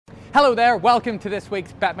Hello there, welcome to this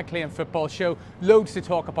week's Bet McLean Football Show. Loads to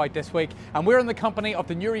talk about this week, and we're in the company of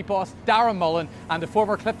the Newry boss Darren Mullen and the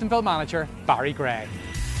former Cliftonville manager Barry Gray.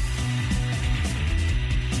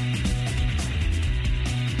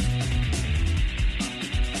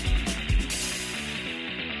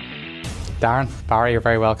 Darren, Barry, you're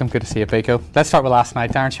very welcome. Good to see you, Pico. Let's start with last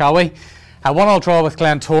night, Darren, shall we? 1-1 draw with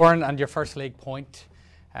Glentoran and your first league point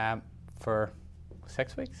for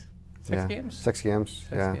 6 weeks? Six games? 6 games,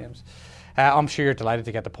 Six games. I'm sure you're delighted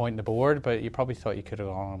to get the point on the board, but you probably thought you could have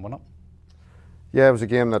gone and won it. Yeah, it was a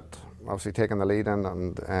game that obviously taking the lead in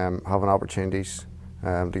and having opportunities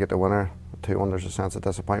to get the winner. 2-1, there's a sense of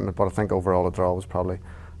disappointment, but I think overall the draw was probably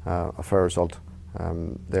a fair result.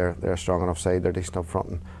 They're a strong enough side, they're decent up front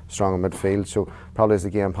and strong in midfield, so probably as the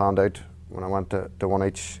game panned out, when I went to one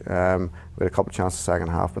each, we had a couple of chances second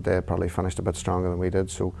half, but they probably finished a bit stronger than we did,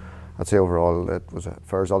 so I'd say overall it was a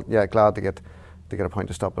fair result. Yeah, glad to get a point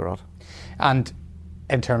to stop the rot. And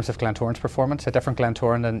in terms of Glentoran's performance, a different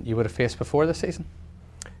Glentoran than you would have faced before this season?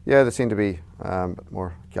 Yeah, they seem to be a bit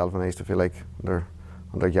more galvanised, I feel like,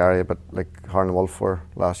 under Gary, but like Harlan and Wolf were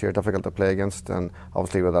last year, difficult to play against, and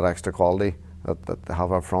obviously with that extra quality that they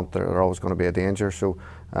have up front, they're always going to be a danger. So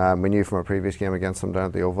we knew from our previous game against them down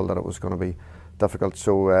at the Oval that it was going to be difficult.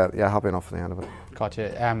 So yeah, happy enough at the end of it.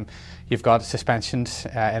 Gotcha. You've got suspensions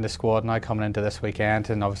in the squad now coming into this weekend,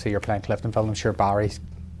 and obviously you're playing Cliftonville. I'm sure Barry's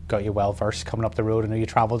got you well versed coming up the road. I know you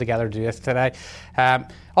travelled together to do this today.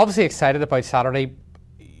 Obviously excited about Saturday.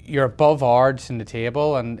 You're above odds in the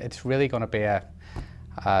table, and it's really going to be a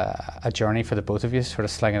journey for the both of you, sort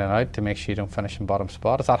of slinging it out to make sure you don't finish in bottom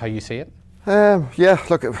spot. Is that how you see it? Yeah,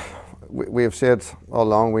 look, we have said all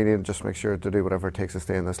along we need to just make sure to do whatever it takes to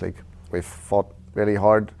stay in this league. We've fought really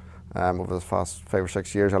hard over the past 5 or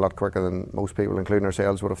 6 years, a lot quicker than most people, including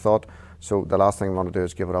ourselves, would have thought. So the last thing we want to do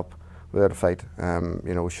is give it up without a fight.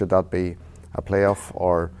 Should that be a playoff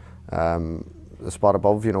or the spot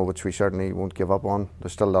above, which we certainly won't give up on.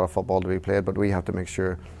 There's still a lot of football to be played, but we have to make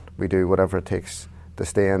sure we do whatever it takes to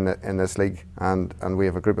stay in this league, and we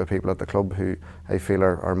have a group of people at the club who I feel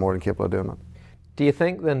are more than capable of doing it. Do you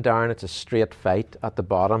think then, Darren, it's a straight fight at the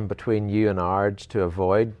bottom between you and Ards to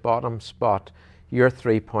avoid bottom spot? You're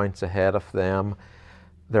 3 points ahead of them.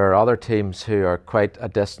 There are other teams who are quite a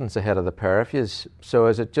distance ahead of the pair of you. So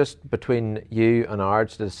is it just between you and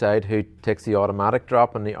Ards to decide who takes the automatic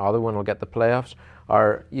drop and the other one will get the playoffs?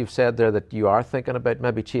 Or you've said there that you are thinking about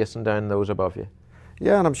maybe chasing down those above you?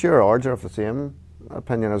 Yeah, and I'm sure Ards are of the same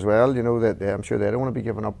opinion as well. That I'm sure they don't want to be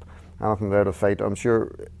giving up anything without a fight. I'm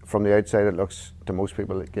sure from the outside it looks to most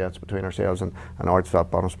people like it's between ourselves and Ards for that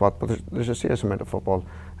bottom spot, but there's a serious amount of football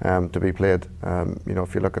to be played.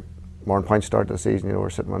 If you look at more point start of the season, we're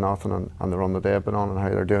sitting with nothing and the run that they've been on and how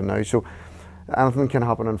they're doing now. So anything can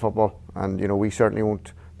happen in football, and we certainly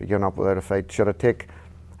won't be giving up without a fight. Should it take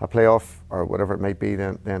a playoff or whatever it might be,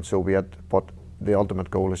 then so be it. But the ultimate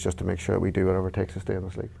goal is just to make sure we do whatever it takes to stay in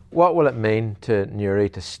this league. What will it mean to Newry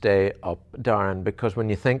to stay up, Darren? Because when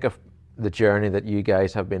you think of the journey that you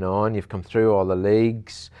guys have been on, you've come through all the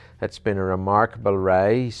leagues, it's been a remarkable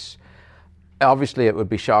rise. Obviously it would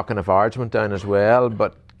be shocking if Ards went down as well,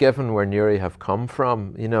 but given where Newry have come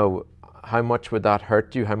from, how much would that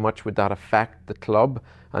hurt you? How much would that affect the club?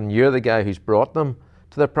 And you're the guy who's brought them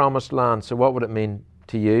to the promised land, so what would it mean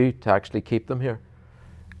to you to actually keep them here?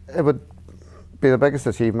 It would be the biggest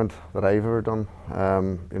achievement that I've ever done,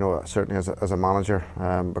 certainly as a manager,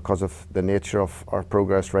 because of the nature of our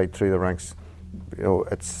progress right through the ranks.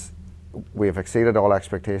 We've exceeded all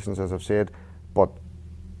expectations, as I've said, but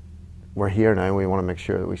we're here now and we want to make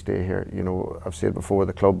sure that we stay here. I've said before,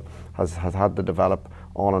 the club has had to develop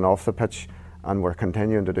on and off the pitch, and we're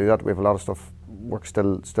continuing to do that. We have a lot of work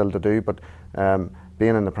still to do, but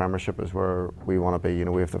being in the Premiership is where we want to be.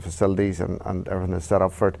 We have the facilities and everything is set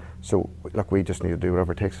up for it. So look, we just need to do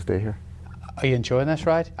whatever it takes to stay here. Are you enjoying this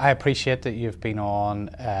ride? I appreciate that you've been on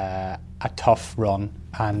a tough run,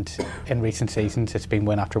 and in recent seasons it's been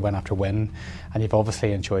win after win after win, and you've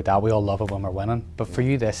obviously enjoyed that. We all love it when we're winning. But for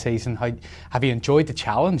you this season, have you enjoyed the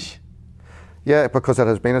challenge? Yeah, because it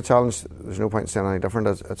has been a challenge. There's no point in saying any different.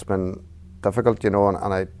 It's been difficult, and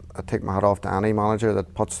I take my hat off to any manager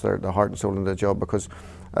that puts their heart and soul into the job, because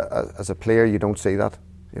as a player you don't see that.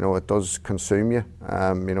 It does consume you.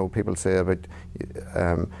 People say about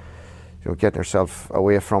getting yourself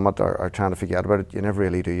away from it or trying to forget about it. You never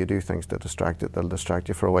really do. You do things that distract it. They'll distract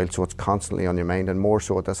you for a while, so it's constantly on your mind, and more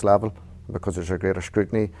so at this level because there's a greater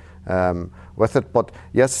scrutiny with it. But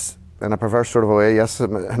yes, in a perverse sort of a way, yes,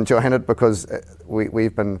 I'm enjoying it, because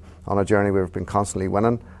we've been on a journey where we've been constantly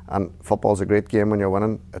winning, and football's a great game when you're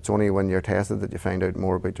winning. It's only when you're tested that you find out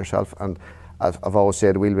more about yourself, and I've always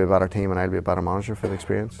said we'll be a better team and I'll be a better manager for the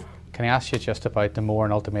experience. Can I ask you just about the Moore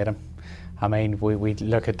and ultimatum? I mean, we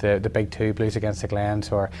look at the big two, Blues against the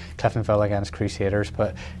Glens or Cliftonville against Crusaders,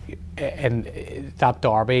 but in that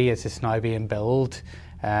derby, as it's now being billed,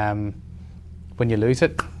 when you lose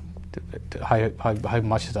it, how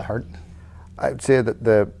much does it hurt? I'd say that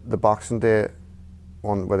the Boxing Day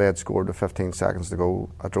one where they had scored with 15 seconds to go,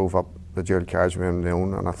 I drove up the dual carriage with my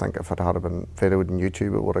own, and I think if it had been videoed on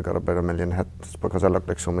YouTube, it would have got about 1 million hits because I looked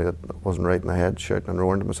like somebody that wasn't right in the head, shouting and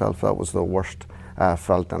roaring to myself. That was the worst I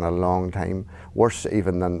felt in a long time. Worse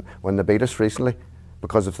even than when they beat us recently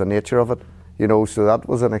because of the nature of it. You know, so that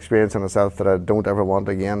was an experience in itself that I don't ever want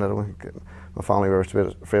again. My family were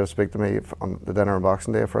afraid to speak to me on the dinner on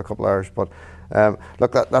Boxing Day for a couple of hours. But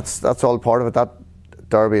look, that's all part of it. That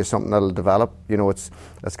derby is something that'll develop. You know, it's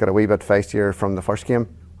got a wee bit feistier from the first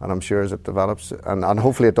game, and I'm sure as it develops, and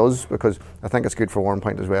hopefully it does, because I think it's good for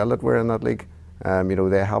Warrenpoint as well that we're in that league. You know,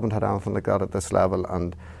 they haven't had anything like that at this level,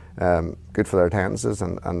 and good for their attendances,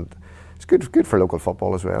 and it's good for local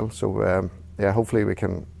football as well. So yeah, hopefully we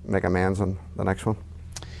can make amends on the next one.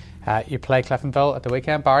 You play Cliftonville at the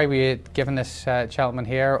weekend. Barry, were you giving this gentleman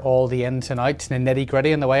here all the ins and outs and the nitty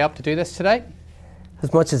gritty on the way up to do this today?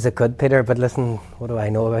 As much as I could, Peter, but listen, what do I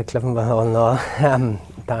know about Cliftonville all in all?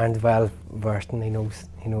 Darren's well versed and he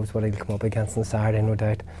knows what he'll come up against on Saturday, no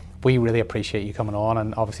doubt. We really appreciate you coming on,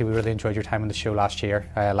 and obviously we really enjoyed your time on the show last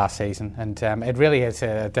season, and it really is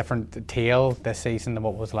a different tale this season than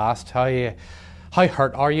what was last. How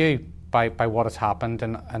hurt are you by what has happened,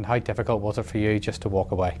 and how difficult was it for you just to walk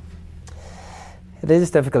away? It is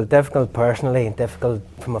difficult personally, and difficult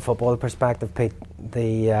from a football perspective, Pete.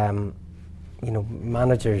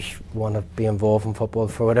 Managers want to be involved in football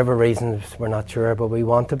for whatever reasons, we're not sure, but we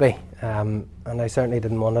want to be. And I certainly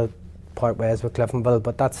didn't want to part ways with Cliftonville,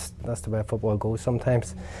 but that's the way football goes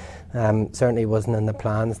sometimes. Certainly wasn't in the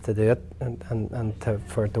plans to do it and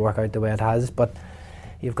for it to work out the way it has, but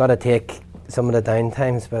you've got to take some of the down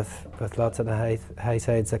times with lots of the high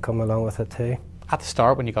sides that come along with it too. At the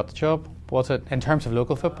start when you got the job, was it, in terms of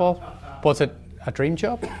local football, was it a dream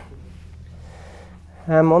job?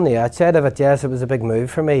 On the outside of it, yes, it was a big move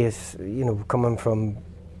for me. It's, coming from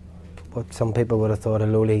what some people would have thought a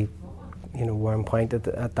lowly, Warrenpoint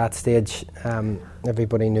at that stage.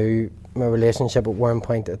 Everybody knew my relationship with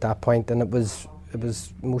Warrenpoint at that point, and it was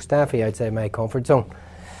most definitely outside my comfort zone.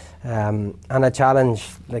 And a challenge,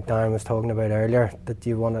 like Darren was talking about earlier,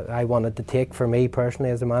 that I wanted to take for me personally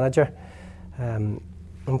as a manager.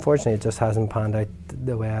 Unfortunately, it just hasn't panned out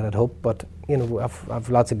the way I had hoped, but I've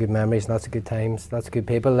lots of good memories, lots of good times, lots of good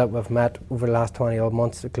people that we've met over the last 20 odd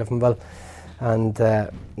months at Cliftonville, and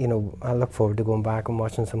I look forward to going back and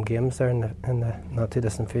watching some games there in the not too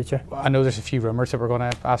distant future. I know there's a few rumours that we're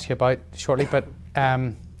going to ask you about shortly, but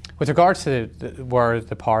with regards to where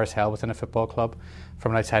the power is held within a football club,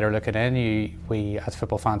 from an outsider looking in, we as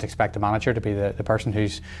football fans expect the manager to be the person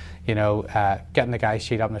who's, getting the guys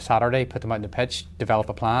sheet up on a Saturday, put them out on the pitch, develop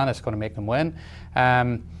a plan that's going to make them win.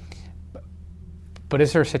 But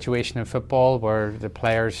is there a situation in football where the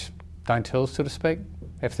players down tools, so to speak?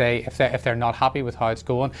 If they're not happy with how it's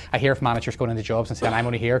going, I hear of managers going into jobs and saying, "I'm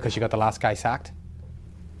only here because you got the last guy sacked."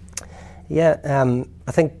 Yeah,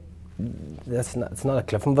 I think it's not a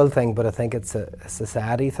Cliftonville thing, but I think it's a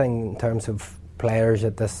society thing in terms of players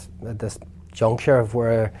at this juncture of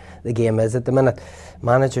where the game is at the minute.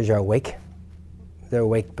 Managers are weak. They're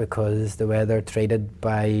weak because the way they're treated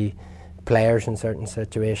by players in certain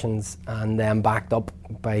situations, and then backed up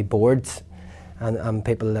by boards and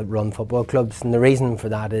people that run football clubs. And the reason for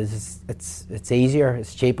that is it's easier,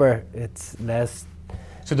 it's cheaper, it's less.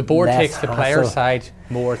 So the board takes the player side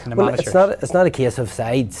more than the manager. It's not a case of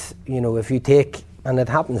sides. If you take, and it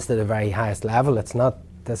happens to the very highest level.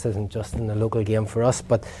 This isn't just in the local game for us,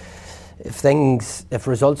 but if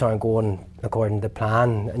results aren't going according to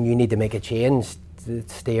plan and you need to make a change to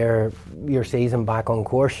steer your season back on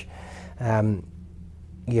course,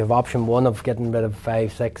 you have option one of getting rid of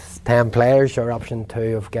 5, 6, 10 players, or option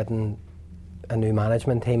two of getting a new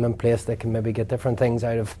management team in place that can maybe get different things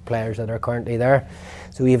out of players that are currently there.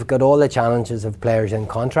 So you've got all the challenges of players in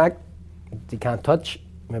contract you can't touch.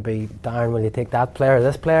 Maybe, Darren, will you take that player,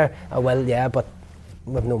 this player? Well, yeah, but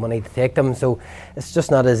we've no money to take them. So it's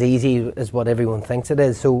just not as easy as what everyone thinks it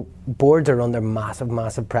is. So boards are under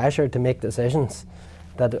massive pressure to make decisions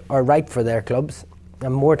that are right for their clubs,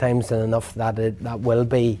 and more times than enough that will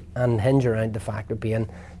be, and hinge around the fact of being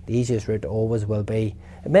the easiest route always will be.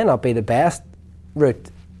 It may not be the best route,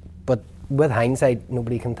 but with hindsight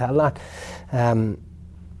nobody can tell that.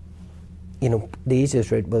 The easiest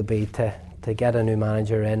route will be to to get a new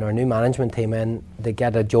manager in or a new management team in, to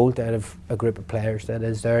get a jolt out of a group of players that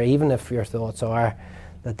is there, even if your thoughts are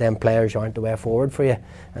that them players aren't the way forward for you,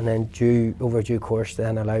 and then over due course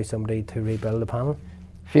then allow somebody to rebuild the panel.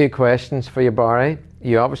 Few questions for you, Barry.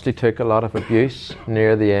 You obviously took a lot of abuse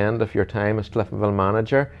near the end of your time as Cliftonville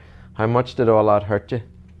manager. How much did all that hurt you?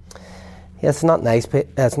 Yeah, it's not nice.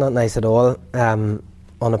 It's not nice at all. On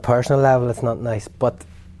a personal level, it's not nice. But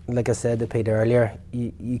like I said to Pete earlier,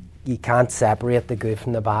 you can't separate the good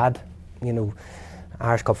from the bad. You know,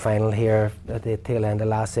 Irish Cup final here at the tail end of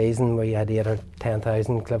last season, where you had 8 or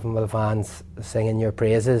 10,000 Cliftonville fans singing your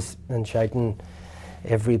praises and shouting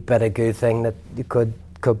every bit of good thing that you could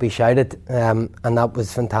be shouted, and that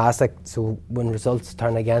was fantastic. So when results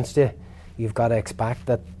turn against you, you've got to expect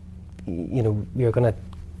that you're going to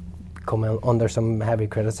come under some heavy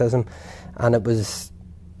criticism, and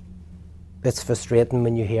it's frustrating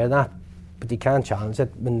when you hear that, but you can't challenge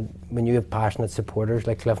it. When you have passionate supporters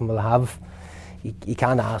like Cliftonville have, you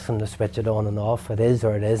can't ask them to switch it on and off. It is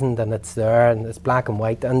or it isn't, and it's there, and it's black and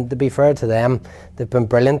white. And to be fair to them, they've been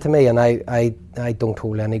brilliant to me, and I don't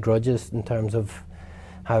hold any grudges in terms of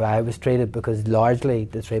how I was treated, because largely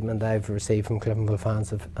the treatment I've received from Cliftonville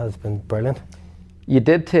fans has been brilliant. You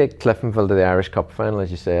did take Cliftonville to the Irish Cup final,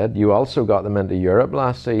 as you said. You also got them into Europe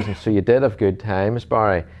last season, so you did have good times,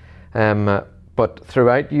 Barry. But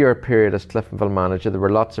throughout your period as Cliftonville manager, there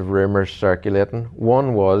were lots of rumours circulating.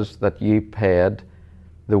 One was that you paid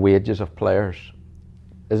the wages of players.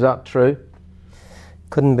 Is that true?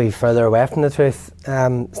 Couldn't be further away from the truth,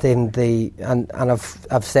 Stephen. And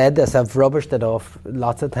I've said this, I've rubbished it off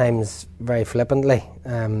lots of times very flippantly,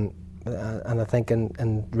 and I think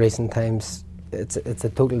in recent times it's a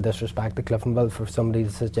total disrespect to Cliftonville for somebody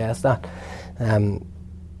to suggest that.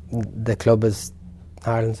 The club is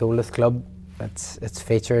Ireland's oldest club. It's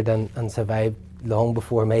featured and survived long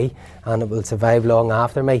before me, and it will survive long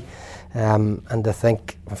after me. And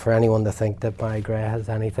for anyone to think that Barry Gray has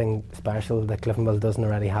anything special that Cliftonville doesn't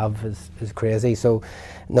already have is crazy. So,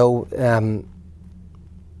 no,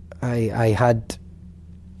 I had,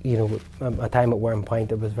 a time at Warren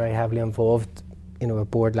Point. I was very heavily involved,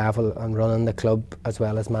 at board level and running the club as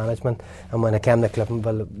well as management. And when I came to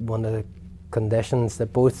Cliftonville, one of the conditions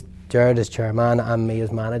that both Jared as chairman and me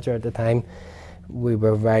as manager at the time, we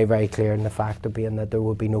were very, very clear in the fact of being that there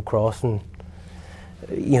would be no crossing,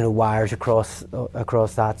 wires across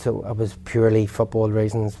that. So it was purely football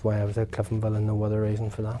reasons why I was at Cliftonville, and no other reason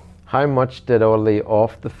for that. How much did all the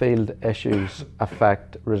off-the-field issues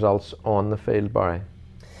affect results on the field, Barry?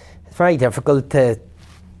 It's very difficult to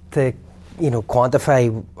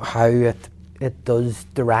quantify how it does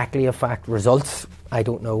directly affect results. I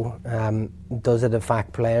don't know. Does it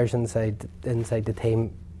affect players inside the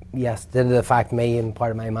team? Yes. Did it affect me and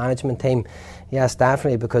part of my management team? Yes,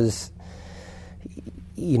 definitely, because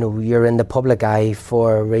you're in the public eye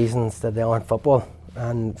for reasons that they aren't football,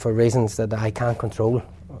 and for reasons that I can't control,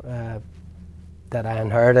 that I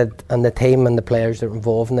inherited, and the team and the players that are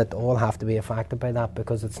involved in it all have to be affected by that,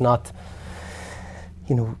 because it's not,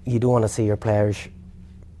 you don't want to see your players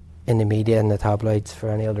in the media and the tabloids for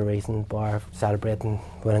any other reason bar celebrating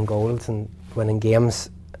winning goals and winning games.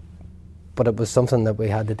 But it was something that we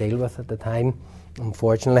had to deal with at the time,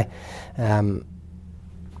 unfortunately.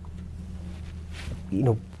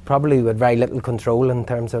 Probably with very little control in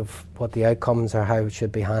terms of what the outcomes or how it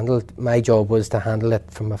should be handled. My job was to handle it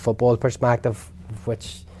from a football perspective, of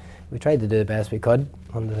which we tried to do the best we could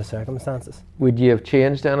under the circumstances. Would you have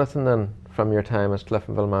changed anything then from your time as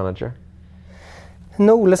Cliftonville manager?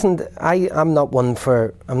 No, listen, I'm not one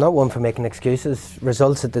for making excuses.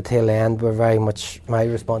 Results at the tail end were very much my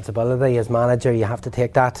responsibility as manager. You have to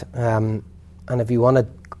take that, and if you want to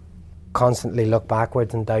constantly look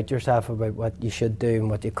backwards and doubt yourself about what you should do and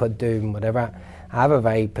what you could do and whatever, I have a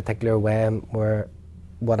very particular way where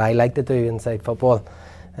what I like to do inside football,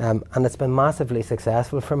 and it's been massively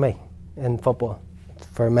successful for me in football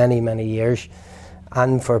for many, many years,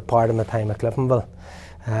 and for part of my time at Cliftonville.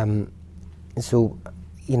 So,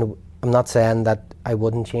 I'm not saying that I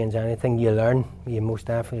wouldn't change anything. You learn. You most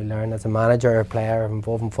definitely learn. As a manager or a player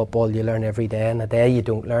involved in football, you learn every day. And a day you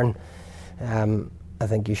don't learn, I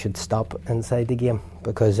think you should stop inside the game,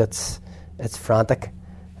 because it's frantic.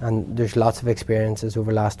 And there's lots of experiences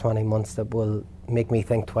over the last 20 months that will make me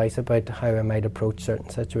think twice about how I might approach certain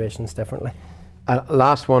situations differently.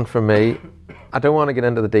 Last one for me. I don't want to get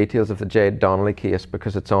into the details of the Jade Donnelly case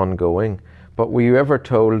because it's ongoing. But were you ever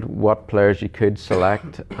told what players you could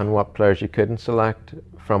select and what players you couldn't select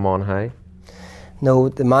from on high? No,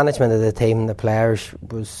 the management of the team and the players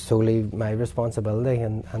was solely my responsibility,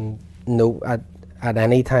 and no, at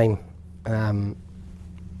any time,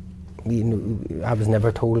 I was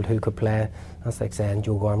never told who could play. That's like saying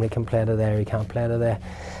Joe Gormley can play today or he can't play today.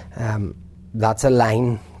 That's a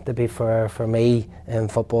line, to be fair, for me in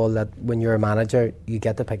football, that when you're a manager, you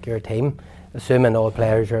get to pick your team, assuming all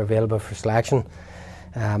players are available for selection,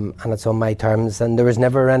 and it's on my terms. And there was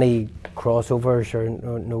never any crossovers or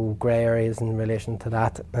no grey areas in relation to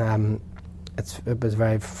that. It was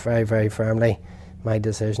very, very, very firmly my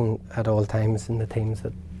decision at all times in the teams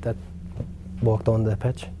that walked onto the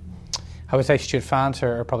pitch. I would say Stuart fans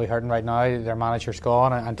are probably hurting right now. Their manager's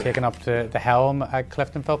gone and taking up the helm at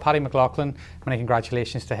Cliftonville. Paddy McLaughlin, many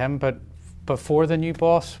congratulations to him. But for the new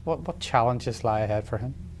boss, what challenges lie ahead for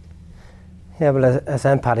him? Yeah, well, I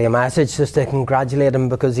sent Paddy a message just to congratulate him,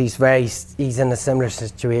 because he's in a similar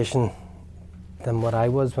situation than what I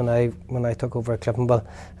was when I took over at Cliftonville.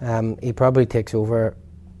 He probably takes over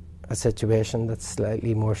a situation that's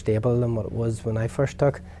slightly more stable than what it was when I first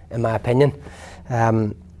took, in my opinion.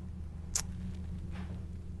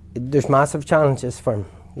 There's massive challenges for him.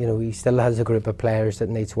 He still has a group of players that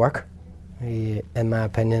needs work. In my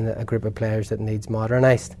opinion, a group of players that needs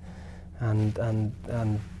modernised and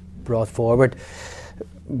brought forward.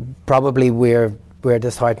 Probably we're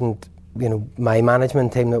disheartened, my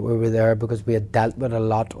management team, that we were there, because we had dealt with a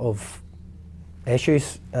lot of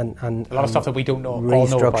issues and a lot of stuff that we don't know.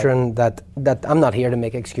 Restructuring that I'm not here to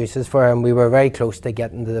make excuses for, and we were very close to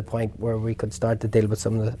getting to the point where we could start to deal with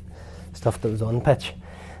some of the stuff that was on pitch.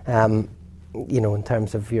 In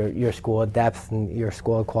terms of your squad depth and your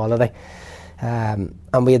squad quality. And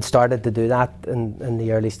we had started to do that in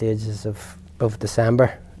the early stages of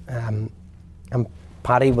December. And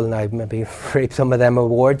Paddy will now maybe reap some of them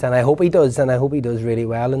awards, and I hope he does, really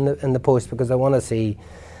well in the post, because I want to see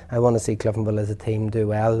Cliftonville as a team do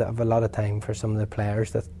well. I have a lot of time for some of the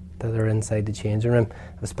players that are inside the changing room.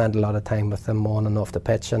 I've spent a lot of time with them on and off the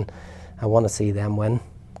pitch, and I want to see them win.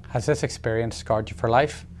 Has this experience scarred you for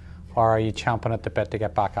life? Or are you champing at the bit to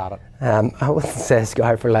get back at it? I wouldn't say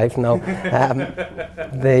scar for life, no.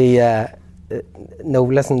 No,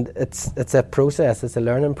 listen, it's a process, it's a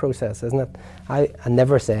learning process, isn't it? I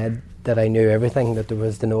never said that I knew everything that there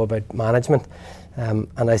was to know about management, and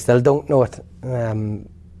I still don't know it.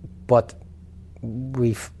 But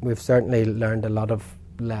we've certainly learned a lot of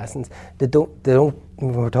lessons. They don't. We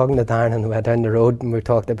were talking to Darren and we went down the road and we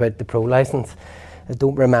talked about the pro licence. I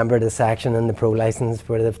don't remember the section in the pro licence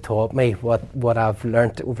where they've taught me what I've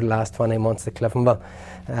learnt over the last 20 months at Cliftonville.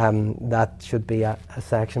 That should be a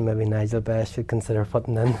section maybe Nigel Best should consider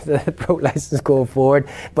putting in the pro licence going forward.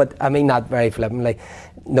 But I mean that very flippantly.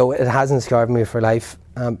 No, it hasn't scarred me for life.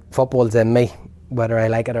 Football's in me, whether I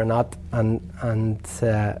like it or not, and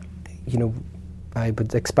I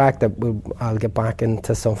would expect that I'll get back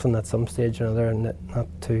into something at some stage or another in the not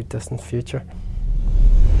too distant future.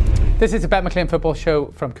 This is the Bet McLean Football Show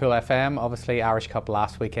from Cool FM. Obviously, Irish Cup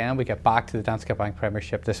last weekend. We get back to the Danske Bank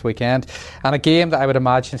Premiership this weekend. And a game that I would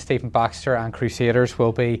imagine Stephen Baxter and Crusaders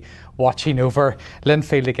will be watching over.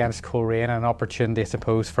 Linfield against Coleraine, an opportunity, I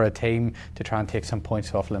suppose, for a team to try and take some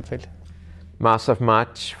points off Linfield. Massive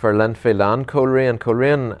match for Linfield and Coleraine.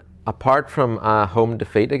 Coleraine, apart from a home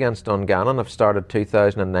defeat against Dungannon, have started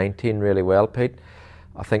 2019 really well, Pete.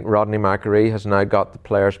 I think Rodney McAree has now got the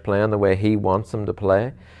players playing the way he wants them to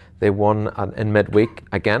play. They won in midweek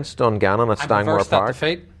against Dungannon at Stanmore Park.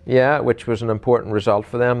 Defeat. Yeah, which was an important result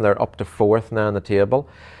for them. They're up to 4th now in the table.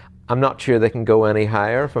 I'm not sure they can go any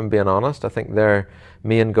higher, if I'm being honest. I think their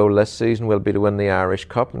main goal this season will be to win the Irish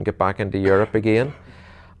Cup and get back into Europe again.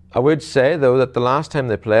 I would say, though, that the last time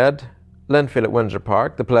they played Linfield at Windsor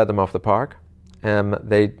Park, they played them off the park.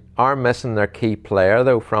 They are missing their key player,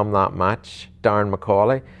 though, from that match, Darren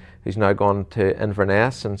McCauley, who's now gone to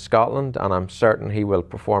Inverness in Scotland, and I'm certain he will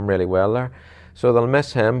perform really well there. So they'll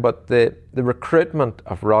miss him, but the recruitment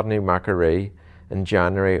of Rodney McAree in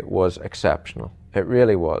January was exceptional. It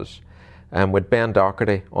really was. With Ben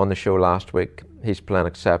Doherty on the show last week, he's playing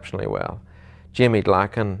exceptionally well. Jamie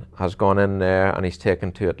Glacken has gone in there and he's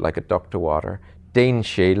taken to it like a duck to water. Dean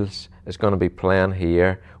Shields is going to be playing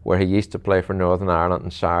here, where he used to play for Northern Ireland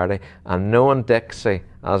on Saturday. And knowing Dixie,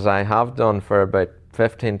 as I have done for about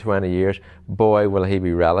 15, 20 years, boy, will he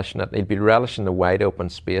be relishing it. He'll be relishing the wide open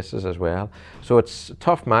spaces as well. So it's a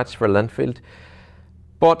tough match for Linfield.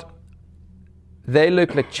 But they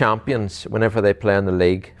look like champions whenever they play in the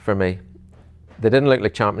league for me. They didn't look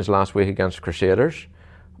like champions last week against Crusaders,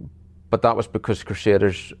 but that was because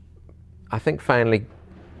Crusaders, I think, finally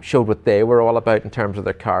showed what they were all about in terms of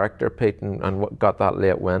their character, Pete, and what got that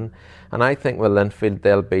late win. And I think with Linfield,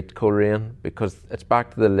 they'll beat Coleraine because it's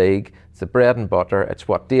back to the league. It's the bread and butter. It's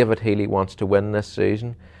what David Healy wants to win this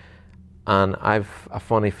season. And I've a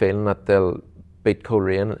funny feeling that they'll beat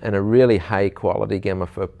Coleraine in a really high quality game of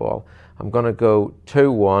football. I'm going to go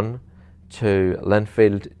 2-1 to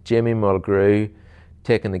Linfield. Jamie Mulgrew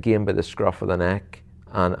taking the game by the scruff of the neck,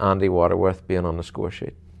 and Andy Waterworth being on the score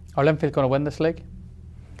sheet. Are Linfield going to win this league?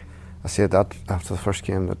 I said that after the first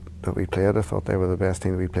game that we played. I thought they were the best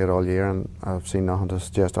team that we played all year, and I've seen nothing to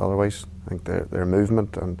suggest otherwise. I think their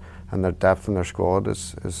movement and their depth in their squad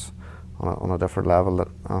is on a different level,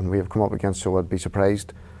 and we have come up against, so I'd be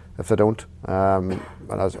surprised if they don't.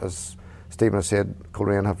 But as Stephen has said,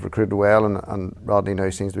 Coleraine have recruited well, and Rodney now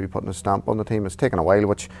seems to be putting a stamp on the team. It's taken a while,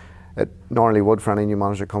 which it normally would for any new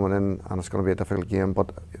manager coming in, and it's going to be a difficult game,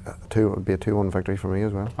 but it would be a 2-1 victory for me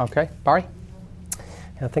as well. Okay, Barry?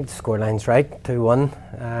 I think the scoreline's right, 2-1.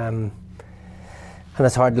 And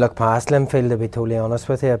it's hard to look past Linfield, to be totally honest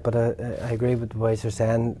with you, but I agree with the boys are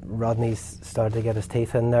saying. Rodney's started to get his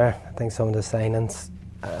teeth in there. I think some of the signings,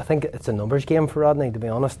 I think it's a numbers game for Rodney, to be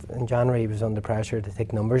honest. In January he was under pressure to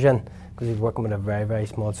take numbers in because he's working with a very, very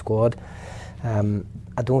small squad.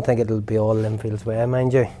 I don't think it'll be all Linfield's way,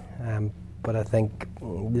 mind you, but I think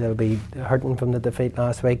they'll be hurting from the defeat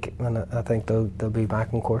last week, and I think they'll be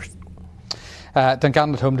back on course.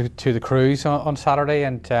 Dungannon at home to the Cruise on Saturday,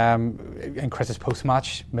 and in Chris's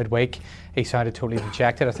post-match midweek he sounded totally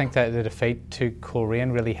dejected. I think that the defeat to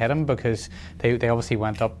Coleraine really hit him, because they obviously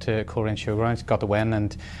went up to Coleraine Showgrounds, got the win,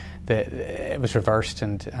 and it was reversed,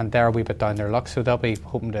 and they're a wee bit down their luck, so they'll be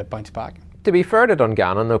hoping to bounce back. To be fair to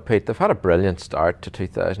Dungannon though, Pete, they've had a brilliant start to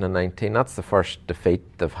 2019. That's the first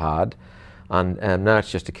defeat they've had, and now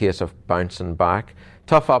it's just a case of bouncing back.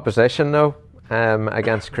 Tough opposition though,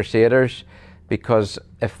 against Crusaders, because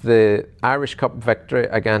if the Irish Cup victory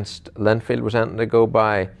against Linfield was anything to go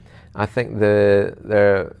by, I think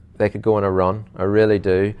they could go on a run. I really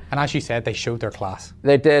do. And as you said, they showed their class.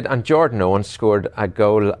 They did, and Jordan Owens scored a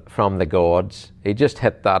goal from the gods. He just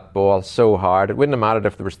hit that ball so hard. It wouldn't have mattered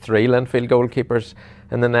if there was 3 Linfield goalkeepers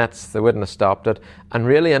in the nets. They wouldn't have stopped it. And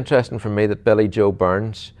really interesting for me that Billy Joe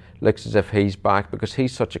Burns looks as if he's back, because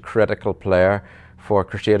he's such a critical player for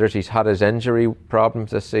Crusaders. He's had his injury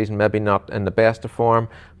problems this season, maybe not in the best of form,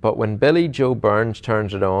 but when Billy Joe Burns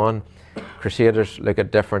turns it on, Crusaders look a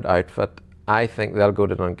different outfit. I think they'll go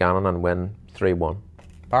to Dungannon and win 3-1.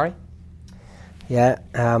 Barry? Yeah,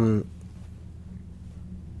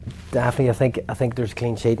 definitely. I think there's a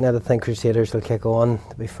clean sheet now. I think Crusaders will kick on,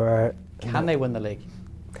 to be fair. Can they win the league?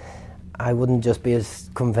 I wouldn't just be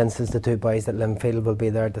as convinced as the two boys that Linfield will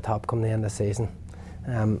be there at the top come the end of the season.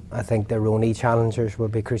 I think their only challengers will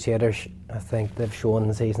be Crusaders. I think they've shown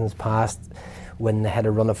in seasons past, when they had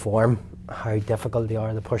a run of form, how difficult they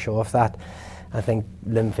are to push off that. I think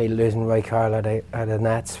Linfield losing Roy Carroll out of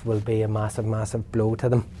nets will be a massive, massive blow to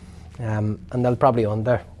them. And they'll probably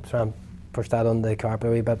try and push that under the carpet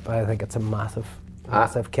a wee bit, but I think it's a massive,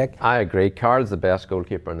 massive kick. I agree. Carroll's the best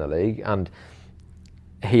goalkeeper in the league, and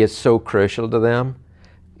he is so crucial to them,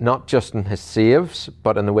 not just in his saves,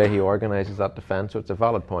 but in the way he organises that defence, so it's a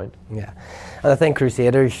valid point. Yeah, and I think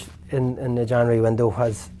Crusaders in the January window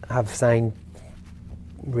have signed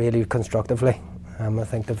really constructively. I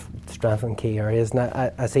think they've strengthened key areas, and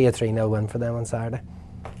I see a 3-0 win for them on Saturday.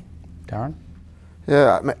 Darren?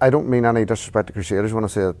 Yeah, I don't mean any disrespect to Crusaders when I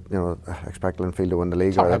say, expect Linfield to win the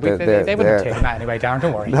league. Sorry, they wouldn't have taken that anyway, Darren,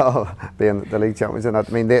 don't worry. No, being the league champions, and I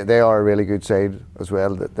mean they are a really good side as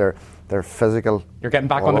well. They're physical. You're getting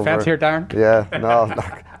back on the fence here, Darren? Yeah, no.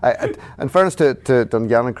 Look, in fairness to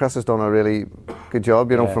Dungannon, Chris has done a really good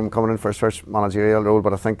job, from coming in for his first managerial role,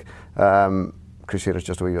 but I think Crusaders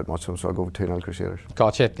just a wee bit much, so I'll go with 2-0 Crusaders.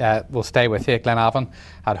 Gotcha. We'll stay with you. Glenavon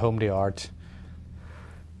at home to Ards.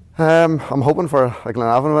 I'm hoping for a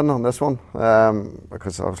Glenavon win on this one,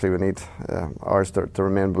 because obviously we need Ards to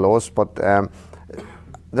remain below us, but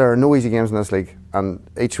there are no easy games in this league, and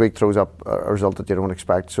each week throws up a result that you don't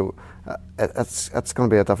expect, so it's going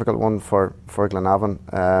to be a difficult one for Glenavon,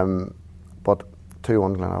 but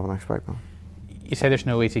 2-1 Glenavon I expect. You say there's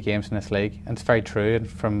no easy games in this league, and it's very true, and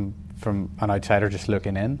from an outsider just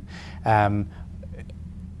looking in,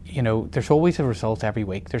 there's always a result every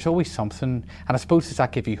week. There's always something, and I suppose does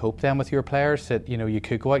that give you hope then with your players that you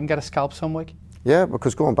could go out and get a scalp some week? Yeah,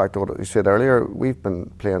 because going back to what you said earlier, we've been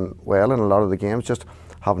playing well in a lot of the games, just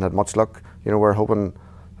haven't had much luck. We're hoping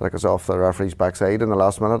that it's off the referee's backside in the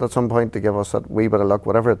last minute at some point to give us that wee bit of luck,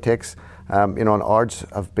 whatever it takes. And Ards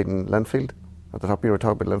have beaten Linfield. At the top, you were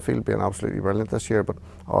talking about Linfield being absolutely brilliant this year, but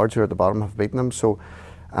Ards, who are at the bottom, have beaten them. So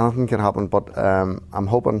anything can happen, but I'm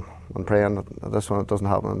hoping and praying that this one it doesn't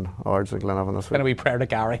happen in Ards and Glenavon this week. Going to be prayer to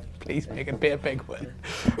Gary. Please make it be a big win.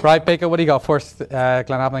 Right, Baker, what do you got first?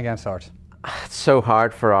 Glenavon against Ards. It's so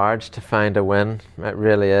hard for Ards to find a win. It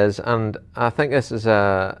really is, and I think this is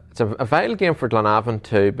it's a vital game for Glenavon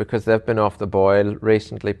too, because they've been off the boil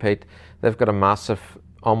recently, Pete. They've got a massive,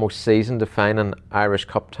 almost season-defining Irish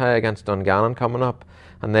Cup tie against Dungannon coming up,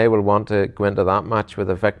 and they will want to go into that match with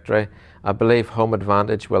a victory. I believe home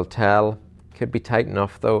advantage will tell. Could be tight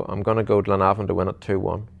enough though. I'm going to go Glenavon to win it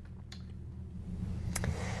 2-1.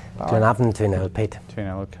 Glenavon 2-0, Pete.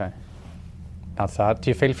 2-0, okay. That's that. Do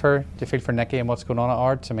you feel for Nicky and what's going on at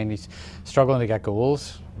Ards? I mean, he's struggling to get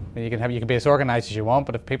goals. I mean, you can be as organised as you want,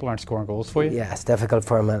 but if people aren't scoring goals for you, yeah, it's difficult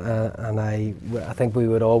for him. And I think we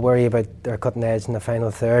would all worry about their cutting edge in the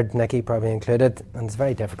final third, Nicky probably included. And it's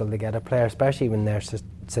very difficult to get a player, especially in their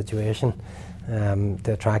situation,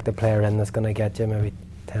 to attract a player in that's going to get you maybe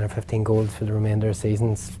 10 or 15 goals for the remainder of the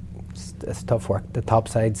season. It's tough work. The top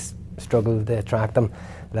sides struggle to attract them,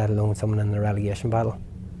 let alone someone in the relegation battle.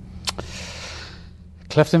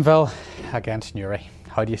 Cliftonville against Newry.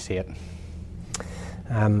 How do you see it?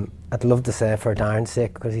 I'd love to say for Darren's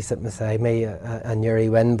sake, because he's sitting beside me, a Newry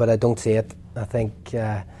win, but I don't see it. I think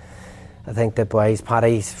the boys,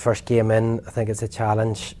 Paddy's first game in, I think it's a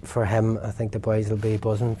challenge for him. I think the boys will be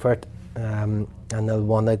buzzing for it, and they'll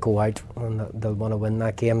want to go out and they'll want to win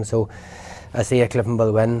that game. So I see a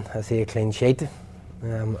Cliftonville win. I see a clean sheet.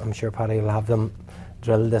 I'm sure Paddy will have them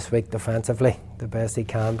drilled this week defensively the best he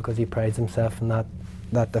can, because he prides himself in that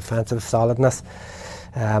defensive solidness.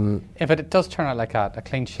 If it does turn out like that, a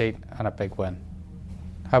clean sheet and a big win,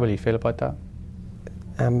 how will you feel about that?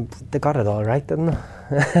 They got it all right, didn't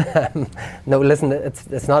they? No, listen,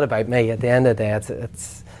 it's not about me. At the end of the day,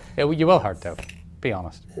 it's you will hurt though, be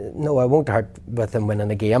honest. No, I won't hurt with them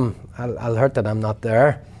winning a game. I'll hurt that I'm not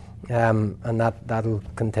there, and that'll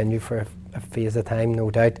continue for a phase of time, no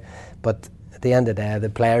doubt. But at the end of the day, the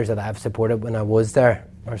players that I've supported when I was there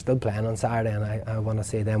are still playing on Saturday, and I want to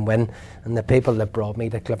see them win. And the people that brought me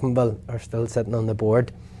to Cliftonville are still sitting on the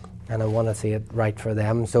board, and I want to see it right for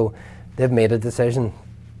them. So they've made a decision,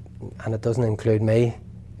 and it doesn't include me.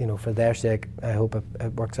 You know, for their sake, I hope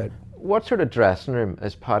it works out. What sort of dressing room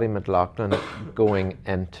is Paddy McLaughlin going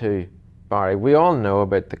into, Barry? We all know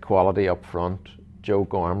about the quality up front. Joe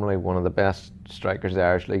Gormley, one of the best strikers the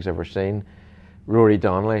Irish League's ever seen. Rory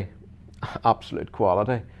Donnelly, absolute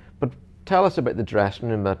quality. But tell us about the dressing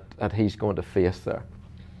room that he's going to face there.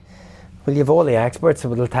 Well, you've all the experts who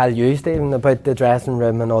will tell you, Stephen, about the dressing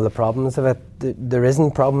room and all the problems of it. There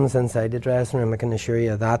isn't problems inside the dressing room, I can assure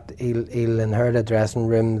you that. He'll inherit a dressing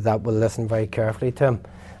room that will listen very carefully to him,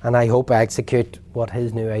 and I hope I execute what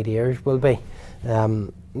his new ideas will be.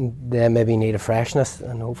 They maybe need a freshness,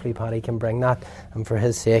 and hopefully Paddy can bring that. And for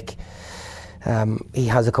his sake, he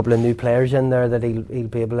has a couple of new players in there that he'll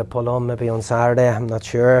be able to pull on maybe on Saturday, I'm not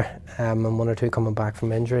sure, and one or two coming back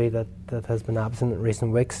from injury that has been absent in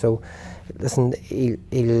recent weeks. So listen,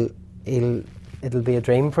 it'll be a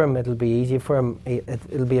dream for him, it'll be easy for him,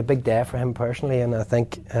 it'll be a big day for him personally, and I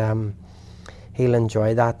think he'll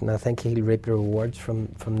enjoy that, and I think he'll reap the rewards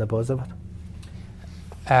from the buzz of it.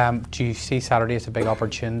 Do you see Saturday as a big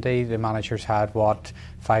opportunity? The manager's had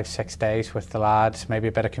 5-6 days with the lads, maybe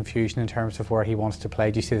a bit of confusion in terms of where he wants to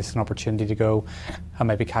play. Do you see this as an opportunity to go and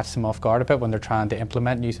maybe catch them off guard a bit when they're trying to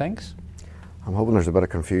implement new things? I'm hoping there's a bit of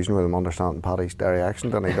confusion with him understanding Paddy's Derry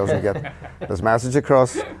accent and he doesn't get his message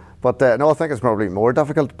across. But no, I think it's probably more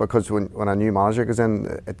difficult, because when a new manager goes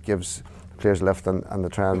in, it gives players a lift and they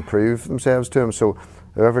try and prove themselves to him. So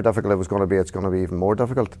however difficult it was going to be, it's going to be even more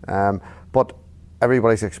difficult. But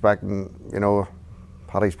everybody's expecting,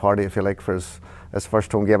 Paddy's party, if you like, for his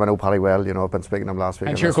first home game. I know Paddy well, I've been speaking to him last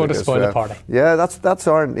week. And you're going to spoil the party. Yeah, that's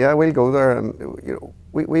our, we'll go there. And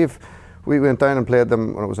we went down and played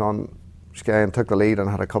them when it was on Sky and took the lead and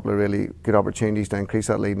had a couple of really good opportunities to increase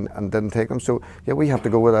that lead and didn't take them. So yeah, we have to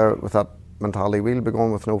go with that mentality. We'll be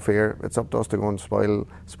going with no fear. It's up to us to go and spoil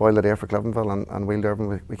the day for Cliftonville, and we'll do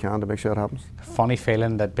everything we can to make sure it happens. Funny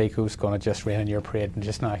feeling that Biko's going to just rain in your parade and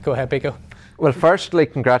just now. Go ahead, Biko. Well, firstly,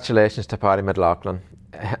 congratulations to Paddy McLaughlin.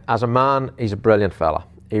 As a man, he's a brilliant fella.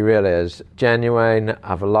 He really is. Genuine. I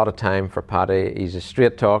have a lot of time for Paddy. He's a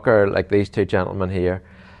straight talker like these two gentlemen here.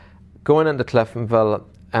 Going into Cliftonville,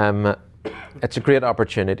 it's a great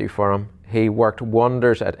opportunity for him. He worked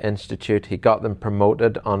wonders at Institute. He got them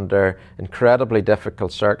promoted under incredibly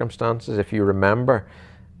difficult circumstances. If you remember,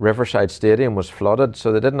 Riverside Stadium was flooded,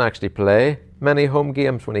 so they didn't actually play many home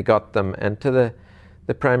games when he got them into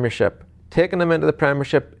the Premiership. Taking them into the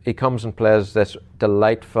Premiership, he comes and plays this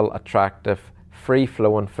delightful, attractive,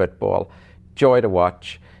 free-flowing football. Joy to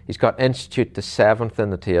watch. He's got Institute to 7th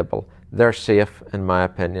in the table. They're safe, in my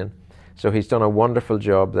opinion. So he's done a wonderful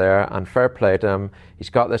job there, and fair play to him. He's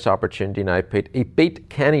got this opportunity now, Pete. He beat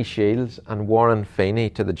Kenny Shields and Warren Feeney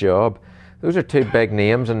to the job. Those are two big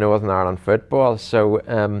names in Northern Ireland football,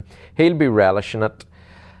 so he'll be relishing it.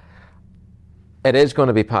 It is going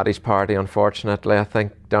to be Paddy's party, unfortunately, I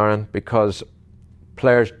think, Darren, because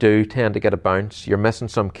players do tend to get a bounce. You're missing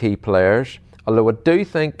some key players. Although I do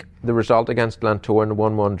think the result against Glentoran, the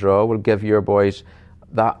 1-1 draw, will give your boys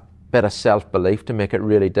that bit of self-belief to make it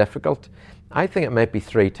really difficult. I think it might be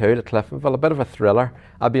 3-2 to Cliftonville, a bit of a thriller.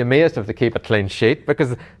 I'll be amazed if they keep a clean sheet,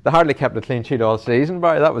 because they hardly kept a clean sheet all season,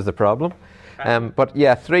 Barry. That was the problem. But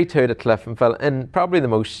yeah, 3-2 to Cliftonville, and probably the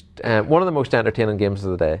most one of the most entertaining games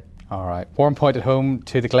of the day. All right. Warren Point at home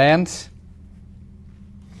to the Glens.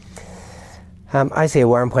 I say a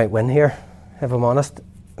Warren Point win here, if I'm honest.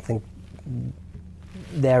 I think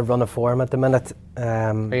they're run of form at the minute.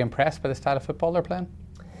 Are you impressed by the style of football they're playing?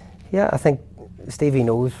 Yeah, I think Stevie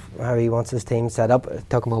knows how he wants his team set up. It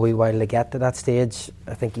took him a wee while to get to that stage.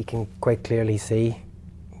 I think you can quite clearly see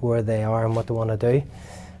where they are and what they want to do.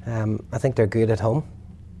 I think they're good at home.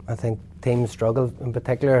 I think teams struggle, in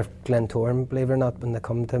particular Glentoran, believe it or not, when they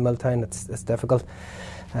come to Milltown, it's difficult.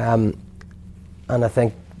 And I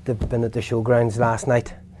think they've been at the showgrounds last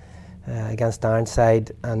night against Darren's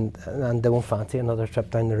side, and they won't fancy another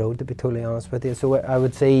trip down the road, to be totally honest with you. So I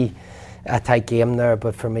would say a tight game there,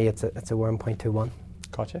 but for me it's a Warren Point 2-1.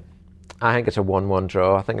 Gotcha. I think it's a 1-1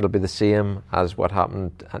 draw. I think it'll be the same as what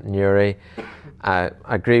happened at Newry. I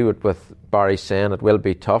agree with Barry saying it will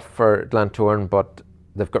be tough for Glentoran, but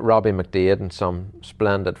they've got Robbie McDade in some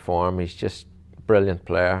splendid form. He's just a brilliant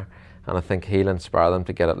player, and I think he'll inspire them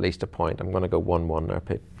to get at least a point. I'm going to go 1-1 there,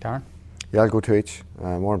 Pete. Darren? Yeah, I'll go 2 each.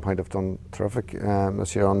 Warren Point have done terrific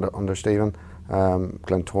this year under Stephen.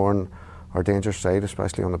 Glentoran are a dangerous side,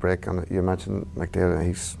 especially on the break. And you mentioned McDade,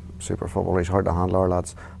 he's super footballer. He's hard to handle. Our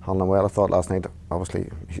lads handle him well. I thought last night, obviously,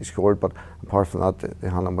 he scored, but apart from that, they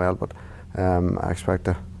handle him well. But I expect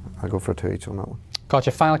I'll go for a 2 each on that one.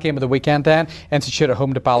 Gotcha. Final game of the weekend then. Institute at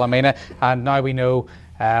home to Ballymena. And now we know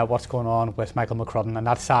what's going on with Michael McCrudden, and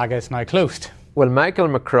that saga is now closed. Well, Michael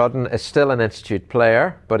McCrudden is still an Institute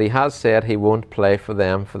player, but he has said he won't play for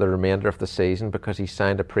them for the remainder of the season because he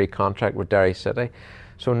signed a pre-contract with Derry City.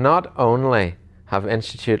 So not only have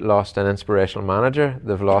Institute lost an inspirational manager,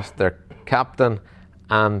 they've lost their captain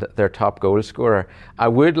and their top goal scorer. I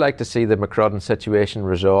would like to see the McCrudden situation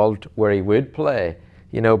resolved where he would play,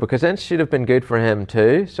 because Institute have been good for him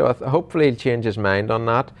too. So hopefully he'll change his mind on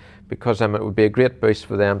that, because it would be a great boost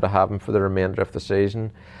for them to have him for the remainder of the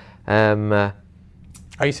season.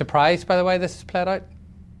 Are you surprised by the way this is played out?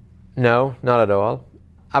 No, not at all.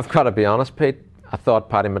 I've got to be honest, Pete. I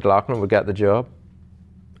thought Paddy McLaughlin would get the job.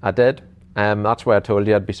 I did. That's why I told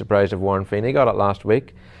you I'd be surprised if Warren Feeney got it last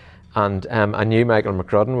week. And I knew Michael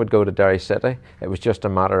McCrudden would go to Derry City. It was just a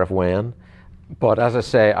matter of when. But as I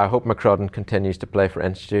say, I hope McCrudden continues to play for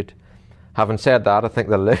Institute. Having said that, I think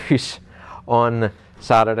they'll lose on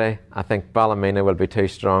Saturday. I think Ballymena will be too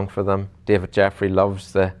strong for them. David Jeffrey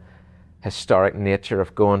loves the historic nature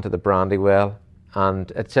of going to the Brandywell,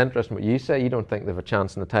 and it's interesting what you say. You don't think they've a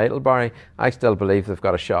chance in the title, Barry. I still believe they've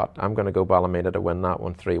got a shot. I'm going to go Ballymena to win that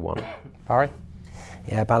one 3-1. Barry?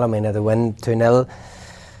 Yeah, Ballymena to win 2-0.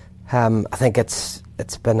 I think it's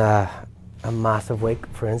been a massive week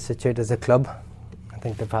for Institute as a club. I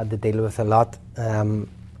think they've had to deal with a lot.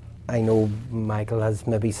 I know Michael has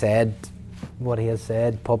maybe said what he has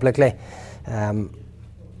said publicly.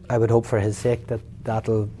 I would hope for his sake that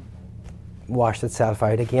that'll wash itself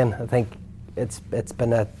out again. I think it's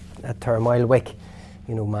been a turmoil week.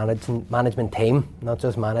 Management team, not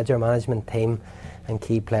just management team, and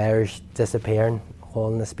key players disappearing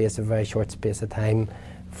all in the space of a very short space of time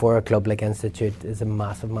for a club like Institute is a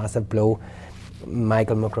massive blow.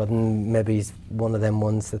 Michael McCrudden maybe is one of them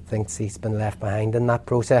ones that thinks he's been left behind in that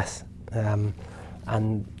process.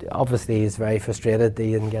 And obviously he's very frustrated that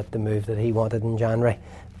he didn't get the move that he wanted in January.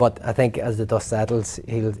 But I think as the dust settles,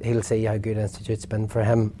 he'll see how good Institute's been for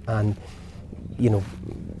him, and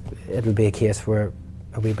it'll be a case where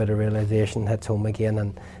a wee bit of realisation hits home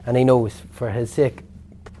again, and he knows for his sake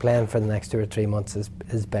playing for the next 2 or 3 months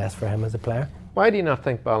is best for him as a player. Why do you not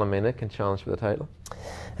think Ballymena can challenge for the title?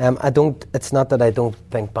 It's not that I don't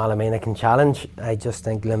think Ballymena can challenge. I just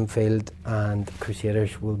think Linfield and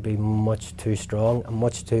Crusaders will be much too strong and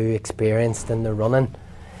much too experienced in the running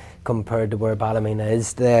compared to where Ballymena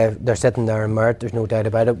is. They're sitting there in merit, there's no doubt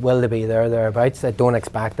about it. Will they be thereabouts? I don't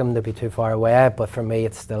expect them to be too far away, but for me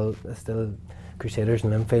it's still Crusaders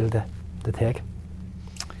and Linfield to take.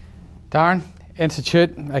 Darren,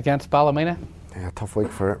 Institute against Ballymena. Yeah, tough week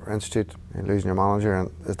for Institute. Losing your manager and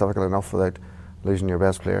it's difficult enough without losing your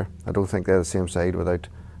best player. I don't think they're the same side without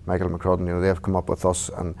Michael McCrudden. You know, they've come up with us,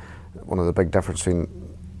 and one of the big differences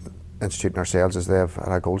between Institute and ourselves is they've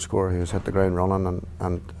had a goal scorer who's hit the ground running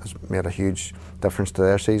and has made a huge difference to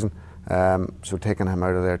their season. So taking him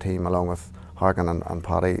out of their team along with Harkin and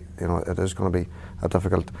Paddy, you know, it is going to be a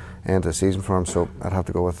difficult end to the season for him. So I'd have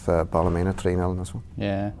to go with Ballymena 3-0 in this one.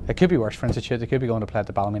 Yeah, it could be worse for Institute. They could be going to play at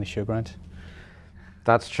the Ballymena Showground.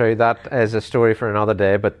 That's true. That is a story for another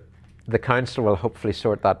day, but the council will hopefully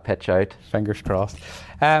sort that pitch out. Fingers crossed.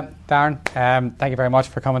 Darren, thank you very much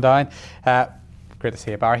for coming down. Great to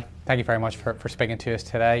see you, Barry. Thank you very much for speaking to us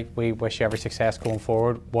today. We wish you every success going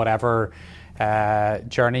forward, whatever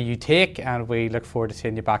journey you take, and we look forward to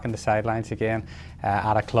seeing you back in the sidelines again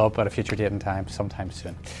at a club at a future date and time sometime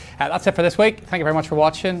soon. That's it for this week. Thank you very much for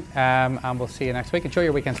watching, and we'll see you next week. Enjoy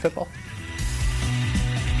your weekend's football.